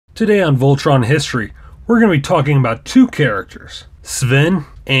Today on Voltron History, we're going to be talking about two characters, Sven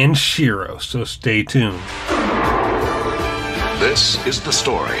and Shiro, so stay tuned. This is the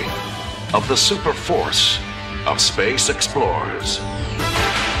story of the super force of space explorers.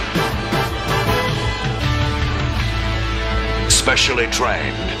 Specially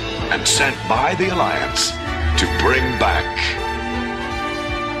trained and sent by the Alliance to bring back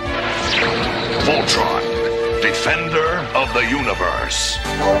Voltron, Defender of the Universe.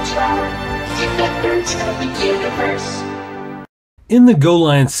 Voltron, Defenders of the Universe. In the Go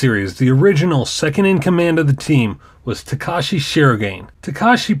Lion series, the original second-in-command of the team was Takashi Shirogane.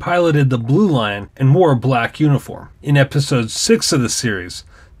 Takashi piloted the Blue Lion and wore a black uniform. In episode 6 of the series,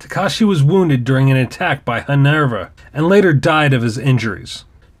 Takashi was wounded during an attack by Minerva and later died of his injuries.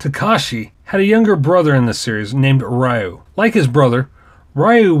 Takashi had a younger brother in the series named Ryu. Like his brother,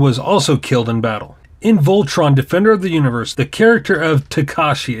 Ryu was also killed in battle. In Voltron, Defender of the Universe, the character of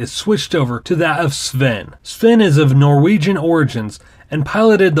Takashi is switched over to that of Sven. Sven is of Norwegian origins and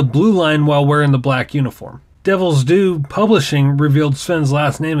piloted the Blue Line while wearing the black uniform. Devil's Due Publishing revealed Sven's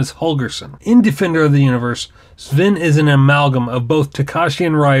last name is Holgersson. In Defender of the Universe, Sven is an amalgam of both Takashi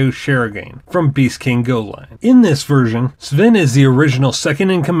and Ryu Shirogane from Beast King Go Lion. In this version, Sven is the original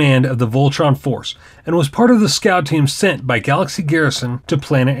second-in-command of the Voltron Force and was part of the scout team sent by Galaxy Garrison to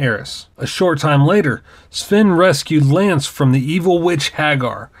planet Eris. A short time later, Sven rescued Lance from the evil witch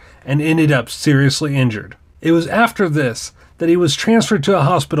Hagar and ended up seriously injured. It was after this that he was transferred to a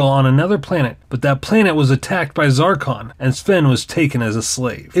hospital on another planet, but that planet was attacked by Zarkon, and Sven was taken as a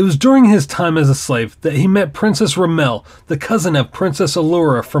slave. It was during his time as a slave that he met Princess Ramel, the cousin of Princess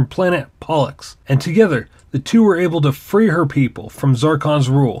Allura from planet Pollux, and together, the two were able to free her people from Zarkon's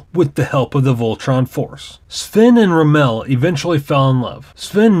rule with the help of the Voltron Force. Sven and Ramel eventually fell in love.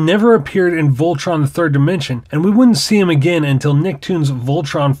 Sven never appeared in Voltron the Third Dimension, and we wouldn't see him again until Nicktoons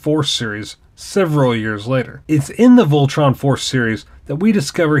Voltron Force series several years later. It's in the Voltron Force series that we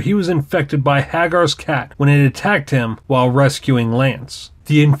discover he was infected by Hagar's cat when it attacked him while rescuing Lance.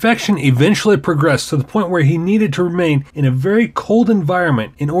 The infection eventually progressed to the point where he needed to remain in a very cold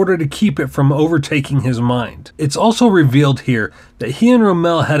environment in order to keep it from overtaking his mind. It's also revealed here that he and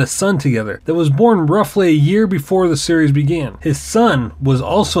Ramel had a son together that was born roughly a year before the series began. His son was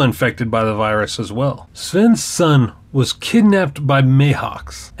also infected by the virus as well. Sven's son was kidnapped by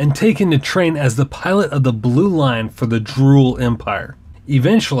Mayhawks and taken to train as the pilot of the Blue Line for the Drool Empire.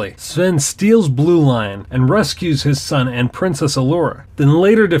 Eventually, Sven steals Blue Lion and rescues his son and Princess Allura, then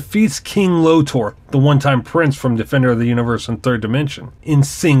later defeats King Lotor, the one-time prince from Defender of the Universe and Third Dimension, in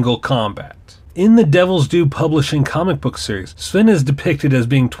single combat. In the Devil's Due Publishing comic book series, Sven is depicted as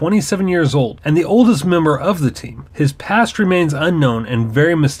being 27 years old and the oldest member of the team. His past remains unknown and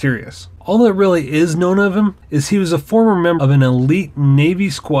very mysterious. All that really is known of him is he was a former member of an elite Navy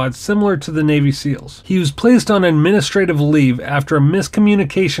squad similar to the Navy SEALs. He was placed on administrative leave after a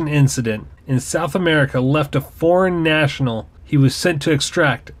miscommunication incident in South America left a foreign national he was sent to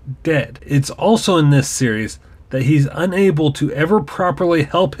extract dead. It's also in this series that he's unable to ever properly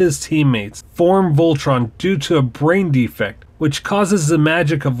help his teammates form Voltron due to a brain defect, which causes the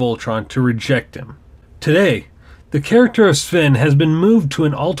magic of Voltron to reject him. Today, the character of Sven has been moved to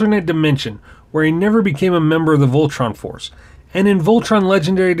an alternate dimension where he never became a member of the Voltron Force, and in Voltron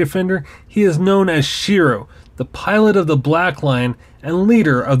Legendary Defender, he is known as Shiro, the pilot of the Black Lion and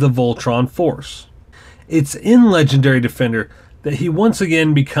leader of the Voltron Force. It's in Legendary Defender that he once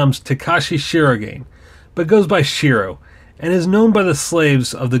again becomes Takashi Shirogane, but goes by Shiro, and is known by the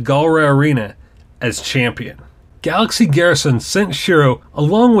slaves of the Galra Arena as Champion. Galaxy Garrison sent Shiro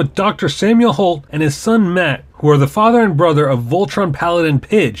along with Dr. Samuel Holt and his son Matt, who are the father and brother of Voltron Paladin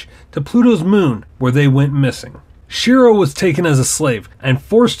Pidge, to Pluto's moon, where they went missing. Shiro was taken as a slave and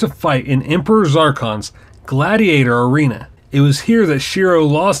forced to fight in Emperor Zarkon's Gladiator Arena. It was here that Shiro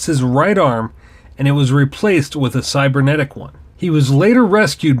lost his right arm and it was replaced with a cybernetic one. He was later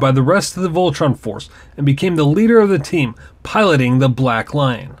rescued by the rest of the Voltron Force and became the leader of the team, piloting the Black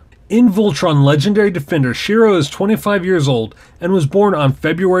Lion. In Voltron Legendary Defender, Shiro is 25 years old and was born on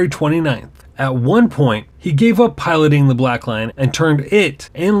February 29th. At one point, he gave up piloting the Black Lion and turned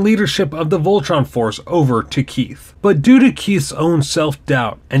it and leadership of the Voltron Force over to Keith. But due to Keith's own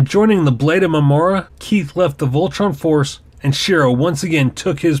self-doubt and joining the Blade of Mamora, Keith left the Voltron Force and Shiro once again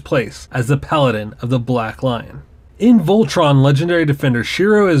took his place as the Paladin of the Black Lion. In Voltron Legendary Defender,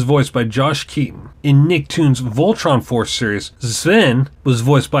 Shiro is voiced by Josh Keaton. In Nicktoons Voltron Force series, Sven was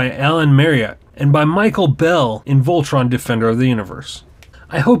voiced by Alan Mariott and by Michael Bell in Voltron Defender of the Universe.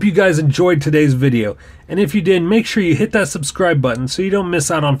 I hope you guys enjoyed today's video, and if you did, make sure you hit that subscribe button so you don't miss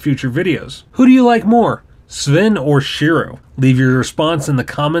out on future videos. Who do you like more, Sven or Shiro? Leave your response in the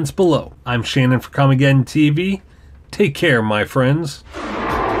comments below. I'm Shannon for Comicgeddon TV. Take care, my friends.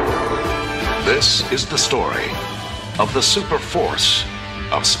 This is the story of the super force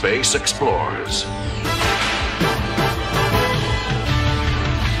of space explorers.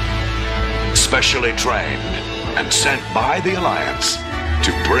 Specially trained and sent by the Alliance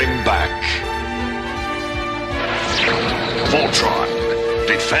to bring back Voltron,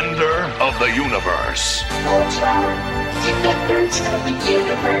 Defender of the Universe. Voltron, Defenders of the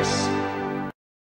Universe.